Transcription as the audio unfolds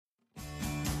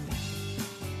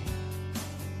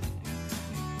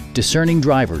Discerning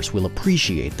drivers will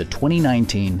appreciate the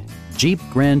 2019 Jeep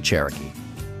Grand Cherokee.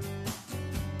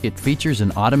 It features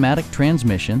an automatic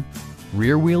transmission,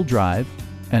 rear-wheel drive,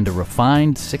 and a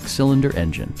refined 6-cylinder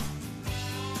engine.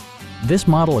 This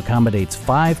model accommodates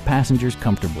 5 passengers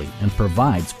comfortably and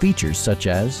provides features such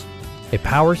as a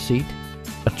power seat,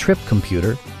 a trip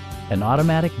computer, an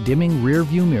automatic dimming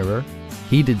rear-view mirror,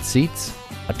 heated seats,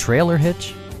 a trailer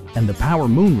hitch, and the power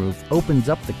moonroof opens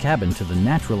up the cabin to the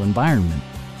natural environment.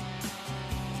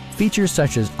 Features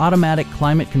such as automatic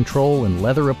climate control and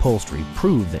leather upholstery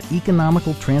prove that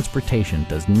economical transportation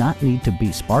does not need to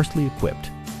be sparsely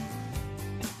equipped.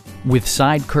 With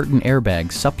side curtain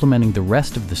airbags supplementing the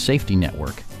rest of the safety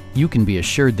network, you can be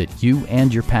assured that you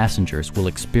and your passengers will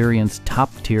experience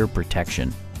top-tier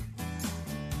protection.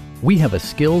 We have a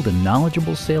skilled and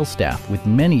knowledgeable sales staff with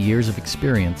many years of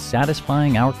experience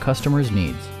satisfying our customers'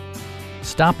 needs.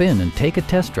 Stop in and take a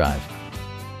test drive.